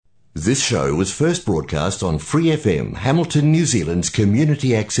This show was first broadcast on Free FM, Hamilton, New Zealand's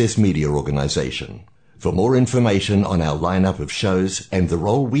community access media organisation. For more information on our lineup of shows and the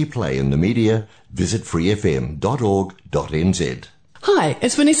role we play in the media, visit freefm.org.nz. Hi,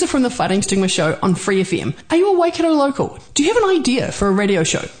 it's Vanessa from the Fighting Stigma Show on Free FM. Are you a Waikato local? Do you have an idea for a radio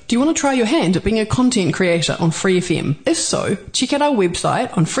show? Do you want to try your hand at being a content creator on Free FM? If so, check out our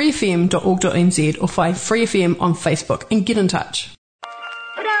website on freefm.org.nz or find Free FM on Facebook and get in touch.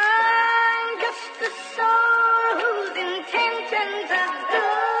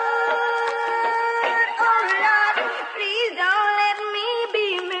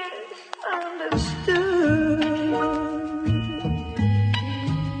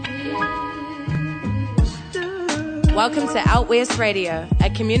 Welcome to Out West Radio, a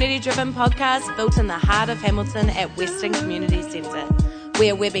community-driven podcast built in the heart of Hamilton at Western Community Centre.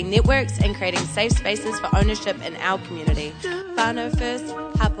 We are webbing networks and creating safe spaces for ownership in our community. Whānau first,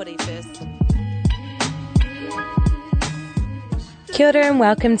 Hapori first. Kia ora and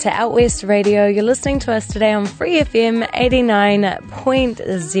welcome to Out West Radio. You're listening to us today on Free FM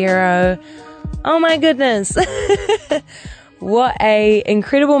 89.0. Oh my goodness. What a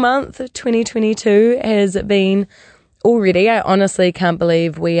incredible month 2022 has been already. I honestly can't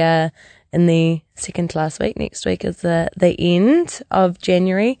believe we are in the second to last week. Next week is the end of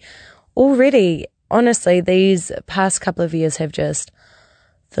January. Already, honestly, these past couple of years have just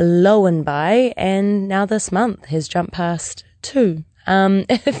flown by, and now this month has jumped past too.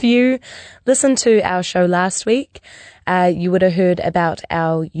 If you listened to our show last week, you would have heard about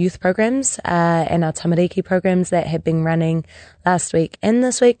our youth programs and our tamariki programs that have been running last week and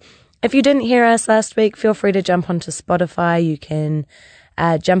this week. If you didn't hear us last week, feel free to jump onto Spotify. You can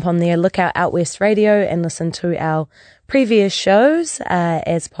jump on there, look out West Radio and listen to our previous shows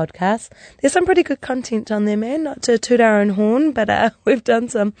as podcasts. There's some pretty good content on there, man. Not to toot our own horn, but we've done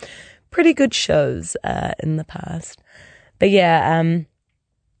some pretty good shows in the past. But yeah,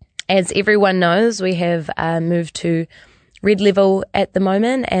 as everyone knows, we have moved to red level at the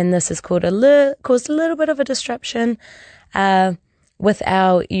moment, and this has caused a little bit of a disruption with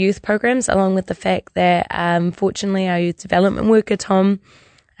our youth programs, along with the fact that, unfortunately, our youth development worker, Tom,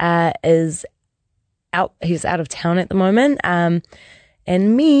 is out. He's out of town at the moment. And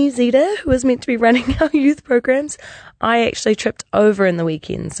me, Zita, who was meant to be running our youth programs, I actually tripped over in the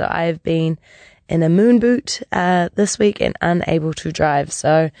weekend. So I've been in a moon boot this week and unable to drive.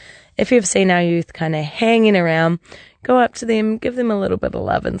 So if you've seen our youth kind of hanging around, go up to them, give them a little bit of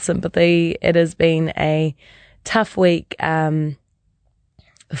love and sympathy. It has been a tough week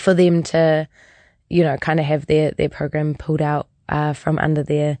for them to, kind of have their program pulled out from under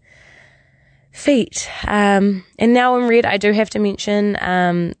their feet. And now in red, I do have to mention,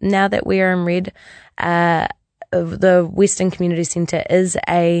 now that we are in red, the Western Community Centre is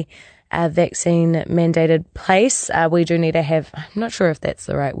a vaccine mandated place. We do need to have, I'm not sure if that's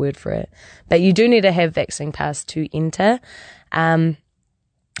the right word for it, but you do need to have vaccine pass to enter. And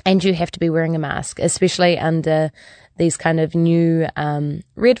you have to be wearing a mask, especially under these kind of new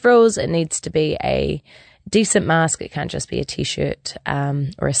red rules. It needs to be a decent mask. It can't just be a t-shirt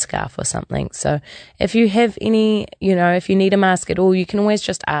or a scarf or something. So if you have any, if you need a mask at all, you can always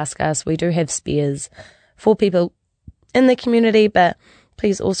just ask us. We do have spares for people in the community, but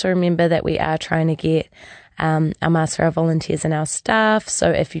please also remember that we are trying to get our masks for our volunteers and our staff.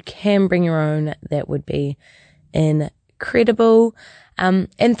 So if you can bring your own, that would be incredible.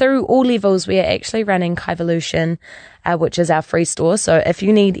 And through all levels, we are actually running Kaivolution, which is our free store. So if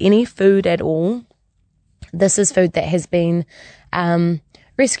you need any food at all, this is food that has been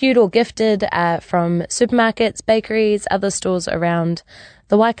rescued or gifted from supermarkets, bakeries, other stores around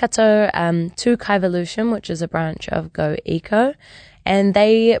the Waikato to Kaivolution, which is a branch of Go Eco. And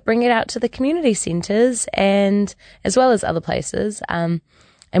they bring it out to the community centres and as well as other places. And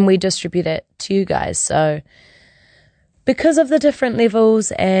we distribute it to you guys. So because of the different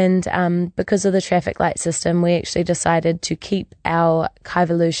levels and because of the traffic light system, we actually decided to keep our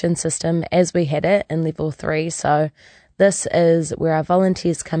Kaivolution system as we had it in level 3. So this is where our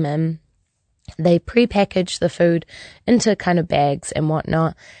volunteers come in. They pre-package the food into kind of bags and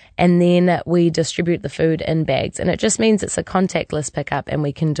whatnot, and then we distribute the food in bags. And it just means it's a contactless pickup, and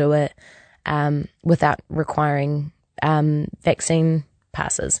we can do it without requiring vaccine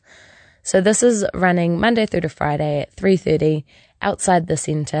passes. So this is running Monday through to Friday at 3:30 outside the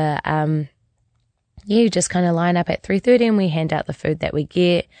centre. You just kind of line up at 3:30 and we hand out the food that we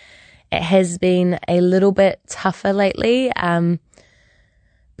get. It has been a little bit tougher lately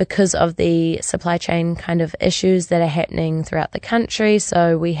because of the supply chain kind of issues that are happening throughout the country.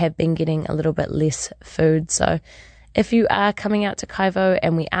 So we have been getting a little bit less food. So if you are coming out to Kaivo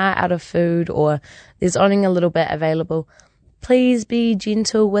and we are out of food or there's only a little bit available, please be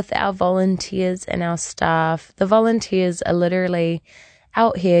gentle with our volunteers and our staff. The volunteers are literally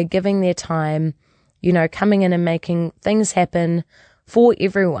out here giving their time, coming in and making things happen for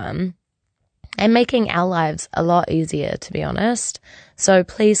everyone and making our lives a lot easier, to be honest. So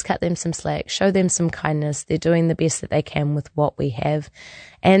please cut them some slack, show them some kindness. They're doing the best that they can with what we have.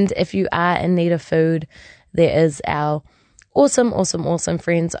 And if you are in need of food, there is our awesome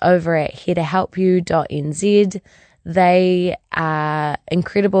friends over at hereToHelpYou.nz. They are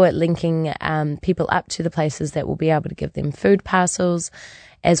incredible at linking people up to the places that will be able to give them food parcels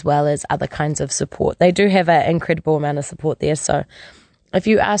as well as other kinds of support. They do have an incredible amount of support there. So if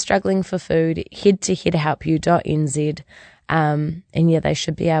you are struggling for food, head to hereToHelpYou.nz. And they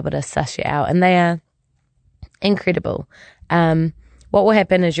should be able to suss you out. And they are incredible. What will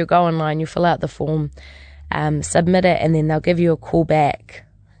happen is you'll go online, you fill out the form, submit it, and then they'll give you a call back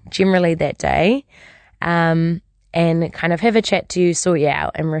generally that day, and kind of have a chat to you, sort you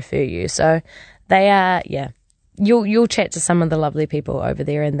out, and refer you. So they are, you'll chat to some of the lovely people over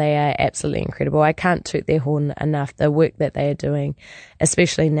there, and they are absolutely incredible. I can't toot their horn enough. The work that they are doing,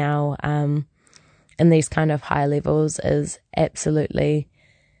 especially now, in these kind of high levels, is absolutely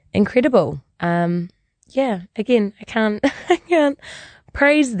incredible. Again, I can't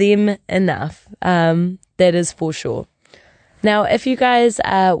praise them enough. That is for sure. Now, if you guys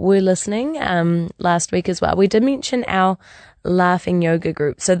were listening last week as well, we did mention our laughing yoga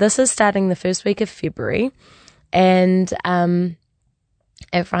group. So this is starting the first week of February, and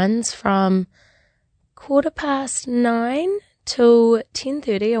it runs from 9:15 till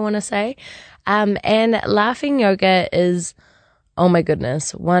 10:30, I want to say. And laughing yoga is, oh my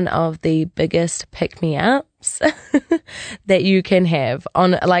goodness, one of the biggest pick-me-ups that you can have.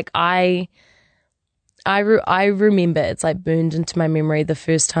 I remember, it's like burned into my memory, the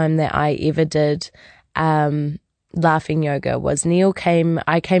first time that I ever did laughing yoga was I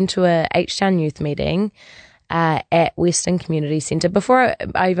came to a H-Town youth meeting at Western Community Centre before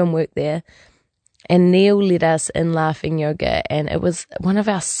I even worked there. And Neil led us in laughing yoga, and it was one of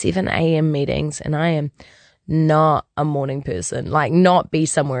our 7 a.m. meetings, and I am not a morning person, not be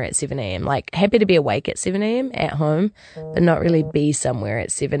somewhere at 7 a.m. Happy to be awake at 7 a.m. at home, but not really be somewhere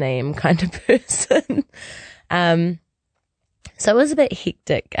at 7 a.m. kind of person. So it was a bit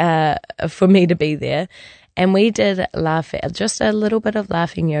hectic for me to be there, and we did just a little bit of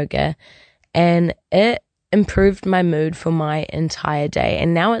laughing yoga, and it improved my mood for my entire day.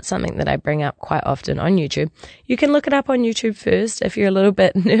 And now it's something that I bring up quite often on YouTube. You can look it up on YouTube first if you're a little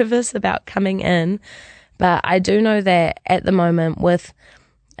bit nervous about coming in. But I do know that at the moment, with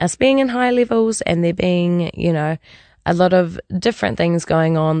us being in high levels and there being, a lot of different things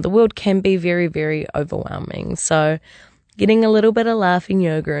going on, the world can be very, very overwhelming. So getting a little bit of laughing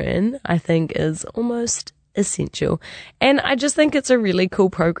yoga in, I think, is almost essential. And I just think it's a really cool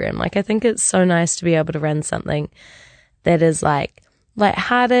program. I think it's so nice to be able to run something that is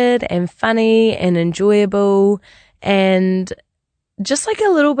lighthearted and funny and enjoyable and just a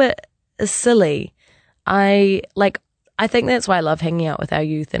little bit silly. I think that's why I love hanging out with our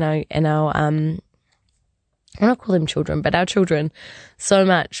youth and our I don't call them children, but our children so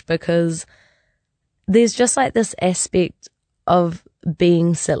much, because there's just this aspect of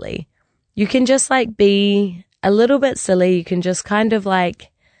being silly. You can just be a little bit silly. You can just kind of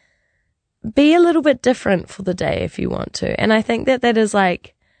be a little bit different for the day if you want to. And I think that is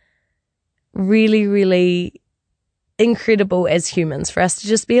really, really incredible as humans, for us to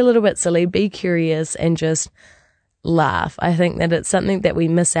just be a little bit silly, be curious, and just laugh. I think that it's something that we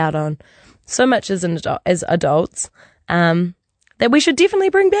miss out on so much as adults, that we should definitely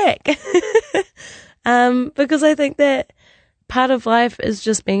bring back. Because I think that part of life is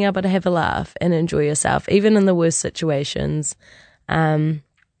just being able to have a laugh and enjoy yourself, even in the worst situations. Getting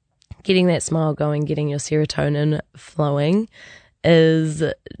that smile going, getting your serotonin flowing is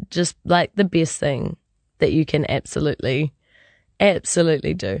just the best thing that you can absolutely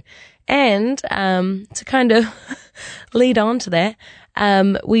do. And to kind of lead on to that,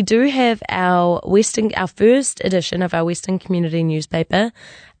 we do have our first edition of our Western Community newspaper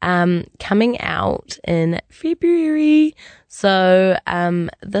coming out in February. So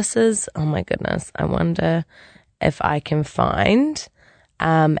this is, oh my goodness, I wonder if I can find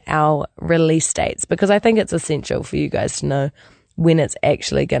our release dates, because I think it's essential for you guys to know when it's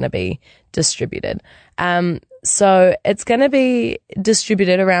actually going to be distributed. So it's going to be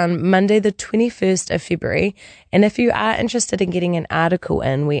distributed around Monday, the 21st of February. And if you are interested in getting an article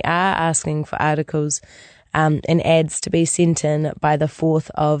in, we are asking for articles and ads to be sent in by the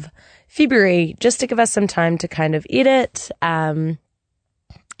 4th of February, just to give us some time to kind of edit and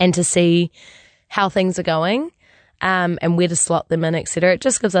to see how things are going and where to slot them in, etc. It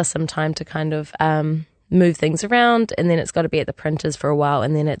just gives us some time to kind of move things around, and then it's got to be at the printers for a while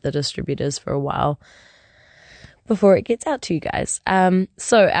and then at the distributors for a while before it gets out to you guys.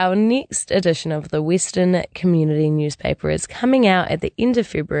 So our next edition of the Western Community newspaper is coming out at the end of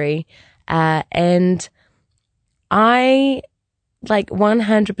February, and I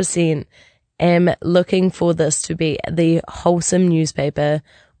 100% am looking for this to be the wholesome newspaper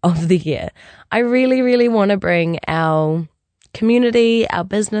of the year. I really, really want to bring our community, our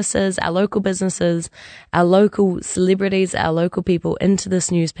businesses, our local celebrities, our local people into this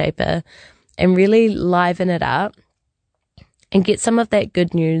newspaper and really liven it up and get some of that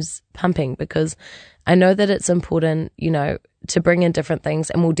good news pumping, because I know that it's important, to bring in different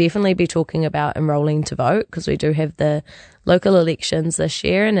things, and we'll definitely be talking about enrolling to vote because we do have the local elections this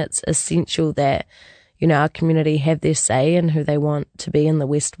year, and it's essential that, our community have their say in who they want to be in the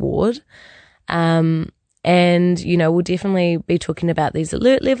West Ward. And, we'll definitely be talking about these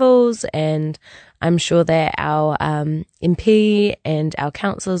alert levels, and I'm sure that our MP and our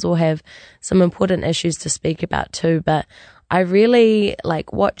councillors will have some important issues to speak about too. But I really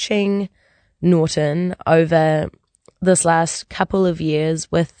like watching Norton over this last couple of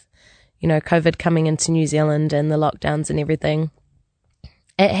years with, COVID coming into New Zealand and the lockdowns and everything.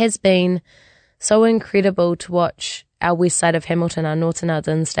 It has been so incredible to watch our west side of Hamilton, our Norton, our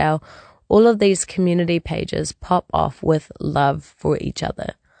Dinsdale, all of these community pages pop off with love for each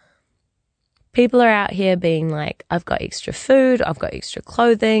other. People are out here being like, I've got extra food, I've got extra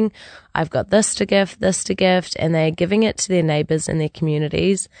clothing, I've got this to gift, and they're giving it to their neighbours and their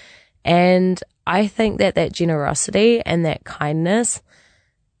communities. And I think that generosity and that kindness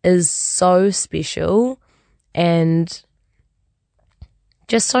is so special and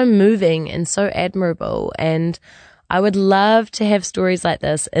just so moving and so admirable. And I would love to have stories like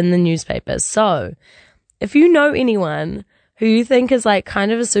this in the newspapers. So if you know anyone who you think is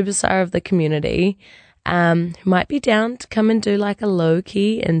kind of a superstar of the community, who might be down to come and do a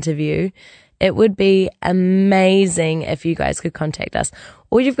low-key interview, it would be amazing if you guys could contact us.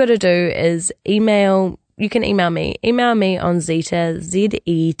 All you've got to do is email me on Zeta,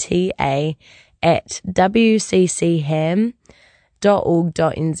 ZETA, at wccham.org.nz.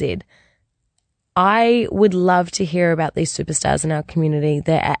 I would love to hear about these superstars in our community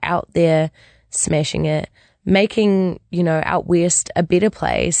that are out there smashing it, making, out west a better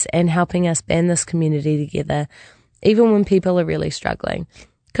place and helping us band this community together, even when people are really struggling.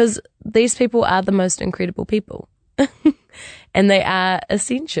 Because these people are the most incredible people and they are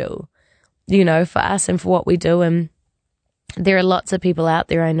essential, for us and for what we do. And there are lots of people out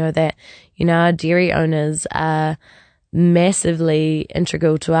there. I know that, our dairy owners are massively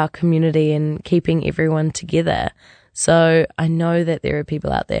integral to our community and keeping everyone together. So I know that there are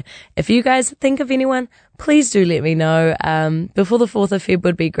people out there. If you guys think of anyone, please do let me know. Before the 4th of Feb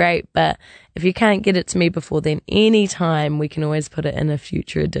would be great, but if you can't get it to me before then, anytime, we can always put it in a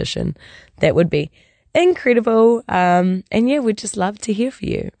future edition. That would be incredible. And yeah, we'd just love to hear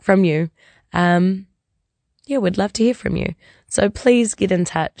from you. We'd love to hear from you. So please get in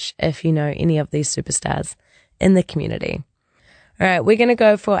touch if you know any of these superstars in the community. All right, we're going to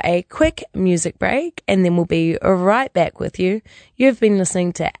go for a quick music break and then we'll be right back with you. You've been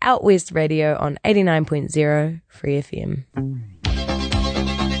listening to Out West Radio on 89.0 Free FM.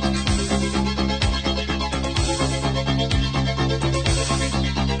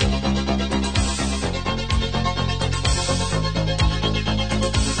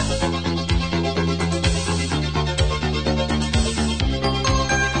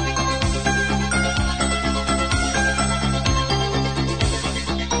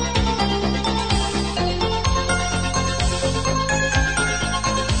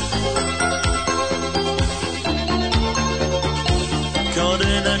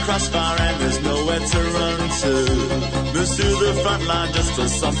 Crossfire and there's nowhere to run to. Moves to the front line just for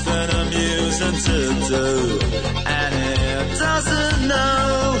something amusing to do. And he doesn't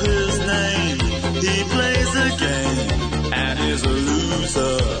know his name. He plays a game and is a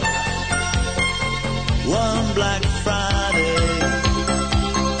loser. One Black Friday,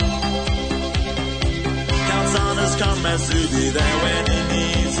 counts on his comrades to be there when he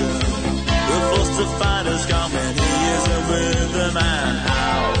needs them. The force to fight has come when he isn't with them. And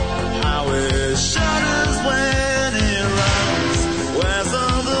how his shudders when he runs. Where's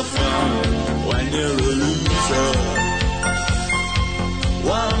all the fun when you're a loser?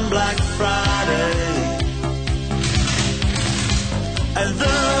 One Black Friday, and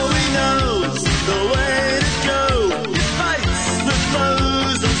though he knows the way to go, he fights the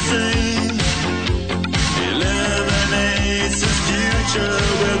foes and sings.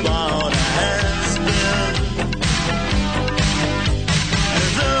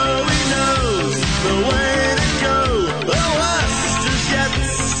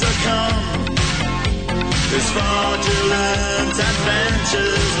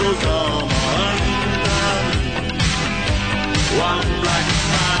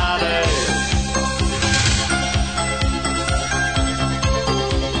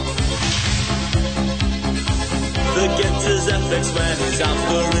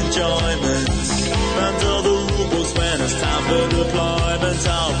 for enjoyment. And all the rule books when it's time for deployment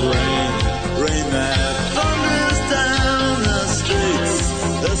of rain. Rain that thunders down the streets.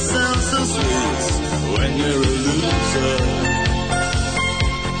 That sounds so sweet when you're a loser.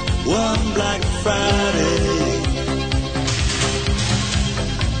 One Black Friday.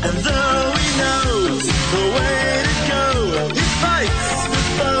 And though he knows the way to go, he fights with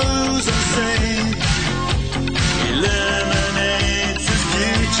foes unseen. He eliminates his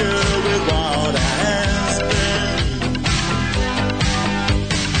future with what has been.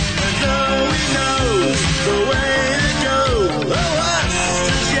 And though he knows the way to go, the worst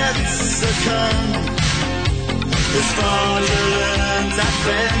is yet to come. His fraudulent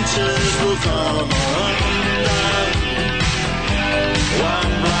adventures will come undone.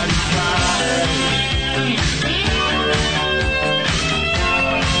 One Black Friday.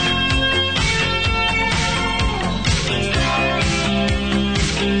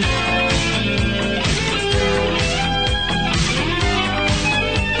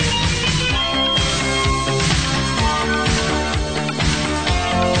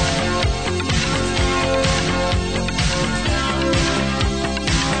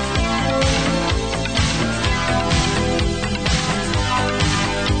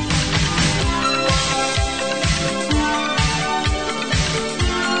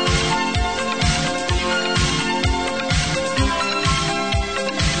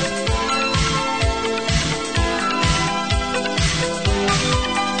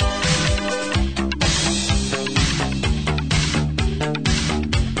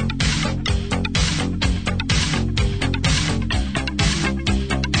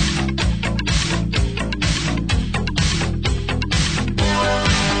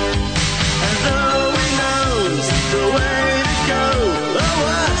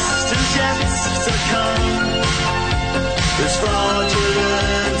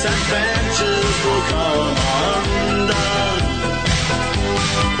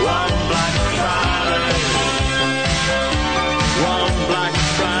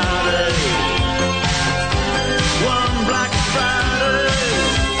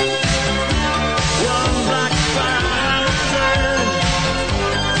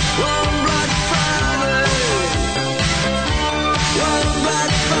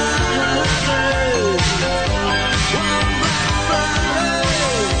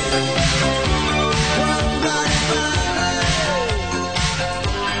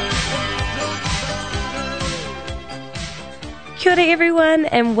 Kia ora everyone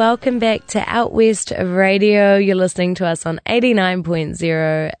and welcome back to Out West Radio. You're listening to us on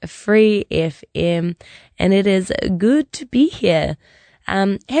 89.0 Free FM and it is good to be here.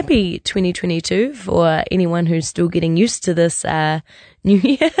 Happy 2022 for anyone who's still getting used to this new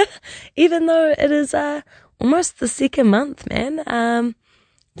year, even though it is almost the second month, man.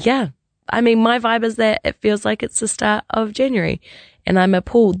 Yeah, I mean, my vibe is that it feels like it's the start of January. And I'm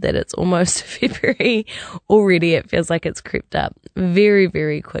appalled that it's almost February already. It feels like it's crept up very,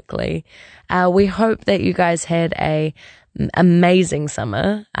 very quickly. We hope that you guys had a amazing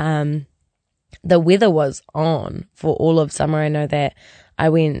summer. The weather was on for all of summer. I know that I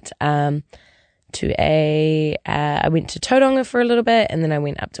went I went to Tauranga for a little bit, and then I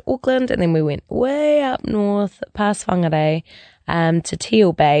went up to Auckland, and then we went way up north past Whangarei to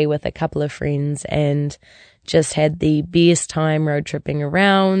Teal Bay with a couple of friends, and just had the best time road tripping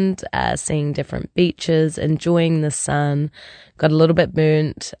around, seeing different beaches, enjoying the sun. Got a little bit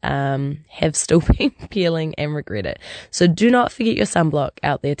burnt, have still been peeling and regret it. So do not forget your sunblock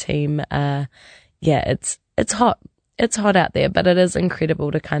out there, team. Yeah, it's hot. It's hot out there, but it is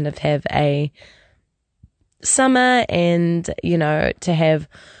incredible to kind of have a summer and, you know, to have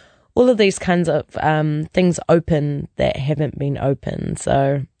all of these kinds of things open that haven't been open.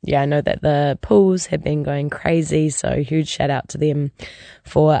 So yeah, I know that the pools have been going crazy, so huge shout out to them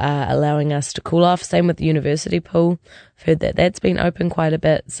for allowing us to cool off. Same with the university pool. I've heard that that's been open quite a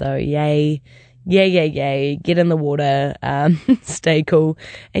bit, so yay. Get in the water, stay cool.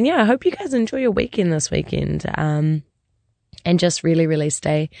 And yeah, I hope you guys enjoy your weekend this weekend. And just really, really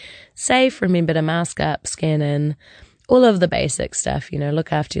stay safe. Remember to mask up, scan in, all of the basic stuff, you know,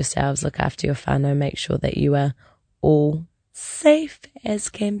 look after yourselves, look after your whānau, make sure that you are all safe as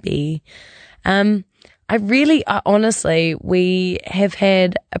can be. Honestly, we have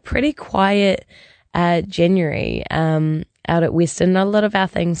had a pretty quiet January out at Western. Not a lot of our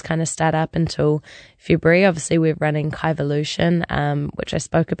things kind of start up until February. Obviously, we're running Kaivolution, which I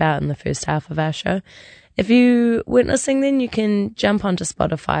spoke about in the first half of our show. If you weren't listening, then you can jump onto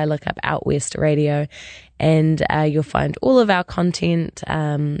Spotify, look up Out West Radio, and you'll find all of our content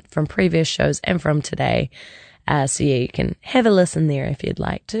from previous shows and from today. So yeah, you can have a listen there if you'd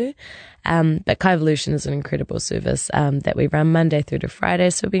like to. But Kaivolution is an incredible service that we run Monday through to Friday.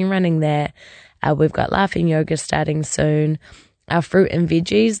 So we've been running that. We've got Laughing Yoga starting soon. Our fruit and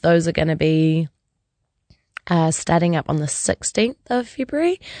veggies, those are going to be starting up on the 16th of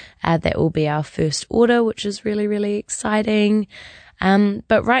February. That will be our first order, which is really, really exciting.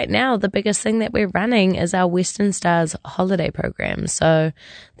 But right now, the biggest thing that we're running is our Western Stars holiday program. So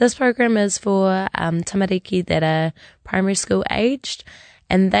this program is for tamariki that are primary school aged,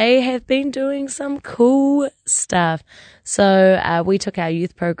 and they have been doing some cool stuff. So we took our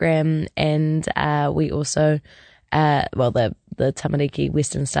youth program, and we also the Tamariki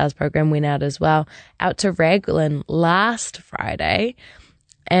Western Stars program went out as well, out to Raglan last Friday,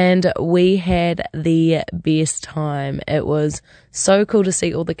 and we had the best time. It was so cool to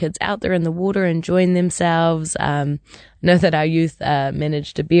see all the kids out there in the water enjoying themselves. Know that our youth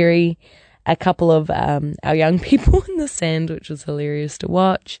managed to bury a couple of our young people in the sand, which was hilarious to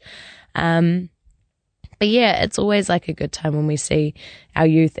watch. But yeah, it's always like a good time when we see our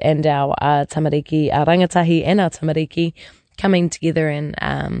youth and our tamariki, our rangatahi and our tamariki coming together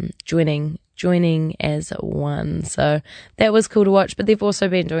and joining as one. So that was cool to watch. But they've also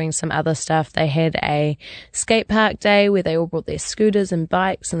been doing some other stuff. They had a skate park day where they all brought their scooters and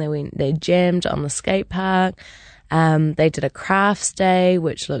bikes, and they jammed on the skate park. They did a crafts day,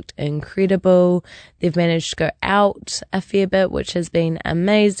 which looked incredible. They've managed to go out a fair bit, which has been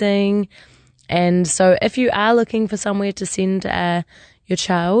amazing. And so if you are looking for somewhere to send your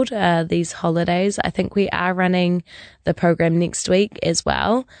child these holidays, I think we are running the program next week as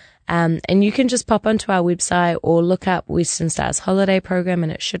well. And you can just pop onto our website or look up Western Stars holiday program,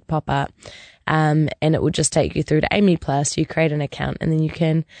 and it should pop up. And it will just take you through to Amy Plus. You create an account, and then you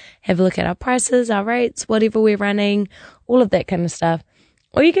can have a look at our prices, our rates, whatever we're running, all of that kind of stuff.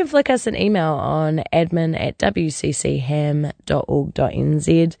 Or you can flick us an email on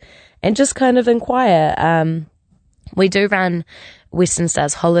admin@wccham.org.nz and just kind of inquire. We do run Western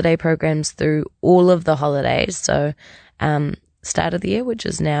Stars holiday programs through all of the holidays. So start of the year, which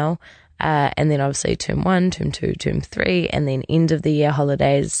is now, and then obviously term 1, term 2, term 3, and then end of the year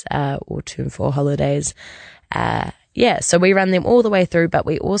holidays, or term 4 holidays. So we run them all the way through, but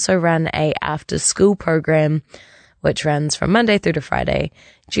we also run a after school program, which runs from Monday through to Friday,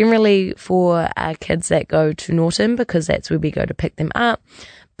 generally for kids that go to Norton, because that's where we go to pick them up,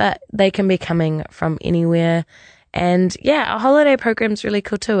 but they can be coming from anywhere. And yeah, our holiday program's really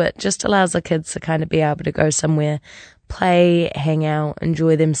cool too. It just allows the kids to kind of be able to go somewhere, play, hang out,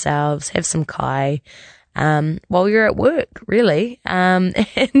 enjoy themselves, have some kai, while you're at work, really. And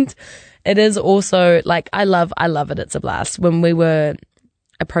it is also like, I love it. It's a blast. When we were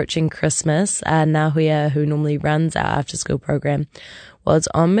approaching Christmas, Nahuia, who normally runs our after school program, was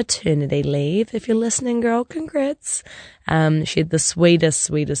on maternity leave. If you're listening, girl, congrats. She had the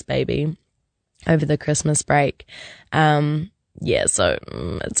sweetest baby over the Christmas break. So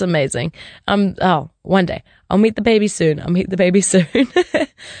it's amazing. One day I'll meet the baby soon. But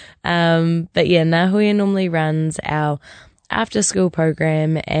yeah, Nahuia normally runs our after school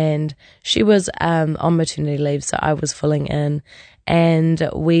program, and she was on maternity leave, so I was filling in, and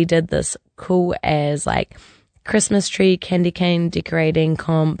we did this cool as like Christmas tree candy cane decorating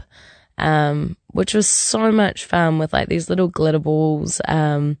comp, which was so much fun with like these little glitter balls,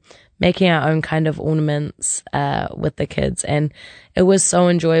 making our own kind of ornaments with the kids, and it was so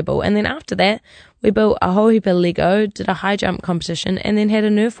enjoyable. And then after that, we built a whole heap of Lego, did a high jump competition, and then had a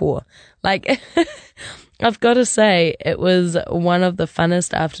Nerf war. Like, I've got to say, it was one of the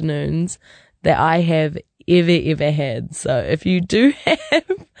funnest afternoons that I have ever had. So if you do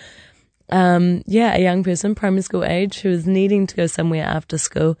have a young person, primary school age, who is needing to go somewhere after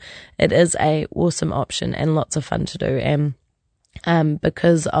school, it is a awesome option and lots of fun to do. And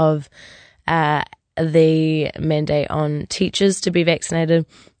because of the mandate on teachers to be vaccinated,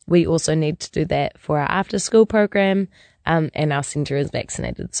 we also need to do that for our after school program, and our centre is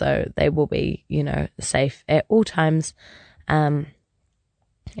vaccinated, so they will be, safe at all times,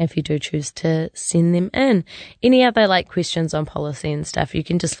 if you do choose to send them in. Any other questions on policy and stuff, you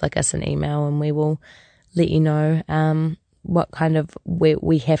can just flick us an email and we will let you know what kind of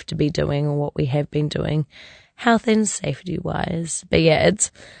we have to be doing or what we have been doing health and safety wise. But yeah,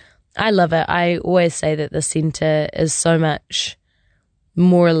 I love it. I always say that the centre is so much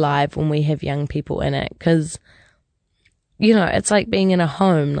more alive when we have young people in it, because it's like being in a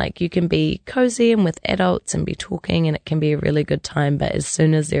home. Like, you can be cozy and with adults and be talking, and it can be a really good time, but as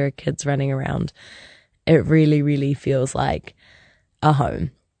soon as there are kids running around, it really, really feels like a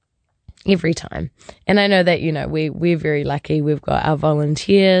home every time. And I know that, we're very lucky. We've got our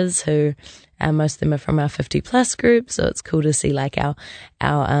volunteers who Most of them are from our 50 plus group. So it's cool to see like our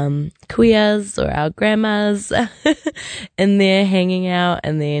kuias or our grandmas in there hanging out.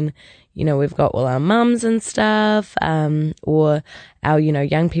 And then, you know, we've got all our mums and stuff, or our, you know,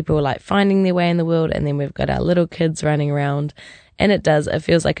 young people like finding their way in the world. And then we've got our little kids running around. And it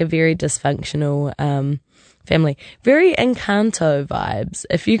feels like a very dysfunctional, family. Very Encanto vibes.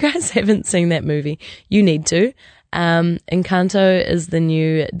 If you guys haven't seen that movie, you need to. Encanto is the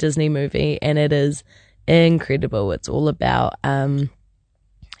new Disney movie and it is incredible. It's all about,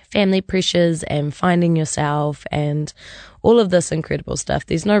 family pressures and finding yourself and all of this incredible stuff.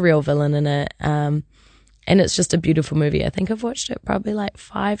 There's no real villain in it. And it's just a beautiful movie. I think I've watched it probably like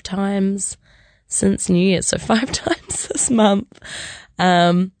 5 times since New Year's. So 5 times this month.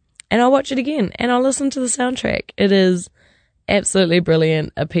 And I'll watch it again and I'll listen to the soundtrack. It is absolutely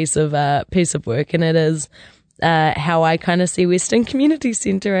brilliant, a piece of work. And it is, how I kind of see Western Community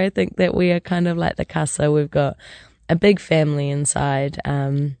Centre. I think that we are kind of like the casa. We've got a big family inside,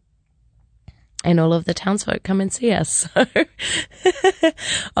 and all of the townsfolk come and see us. So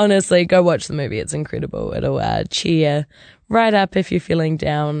honestly, go watch the movie. It's incredible. It'll, cheer right up if you're feeling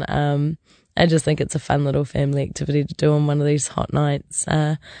down. I just think it's a fun little family activity to do on one of these hot nights.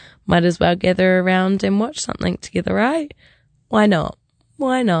 Might as well gather around and watch something together, right? Why not?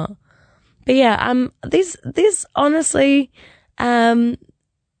 Why not? But yeah, there's honestly, not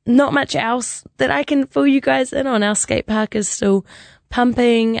much else that I can fill you guys in on. Our skate park is still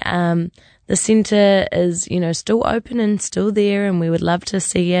pumping. The centre is, you know, still open and still there, and we would love to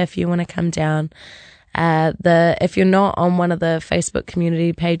see you if you want to come down. If you're not on one of the Facebook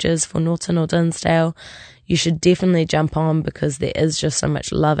community pages for Norton or Dinsdale, you should definitely jump on because there is just so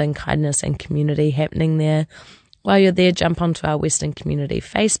much love and kindness and community happening there. While you're there, jump onto our Western Community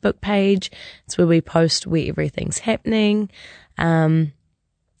Facebook page. It's where we post where everything's happening. All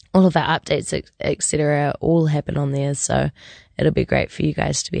of our updates, etc., all happen on there. So it'll be great for you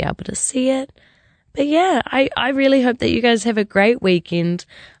guys to be able to see it. But yeah, I really hope that you guys have a great weekend.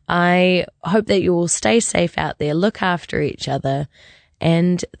 I hope that you all stay safe out there, look after each other,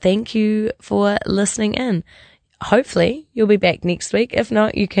 and thank you for listening in. Hopefully you'll be back next week. If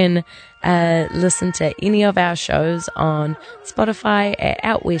not, you can listen to any of our shows on Spotify at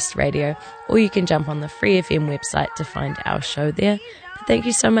Out West Radio, or you can jump on the Free FM website to find our show there. But thank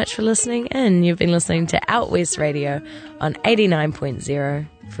you so much for listening in. You've been listening to Out West Radio on 89.0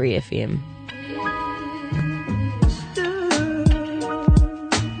 Free FM.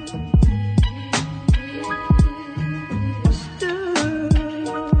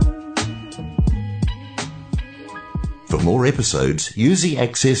 For more episodes, use the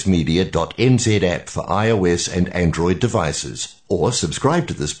accessmedia.nz app for iOS and Android devices, or subscribe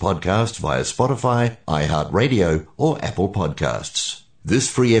to this podcast via Spotify, iHeartRadio, or Apple Podcasts. This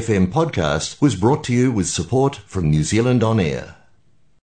Free FM podcast was brought to you with support from New Zealand On Air.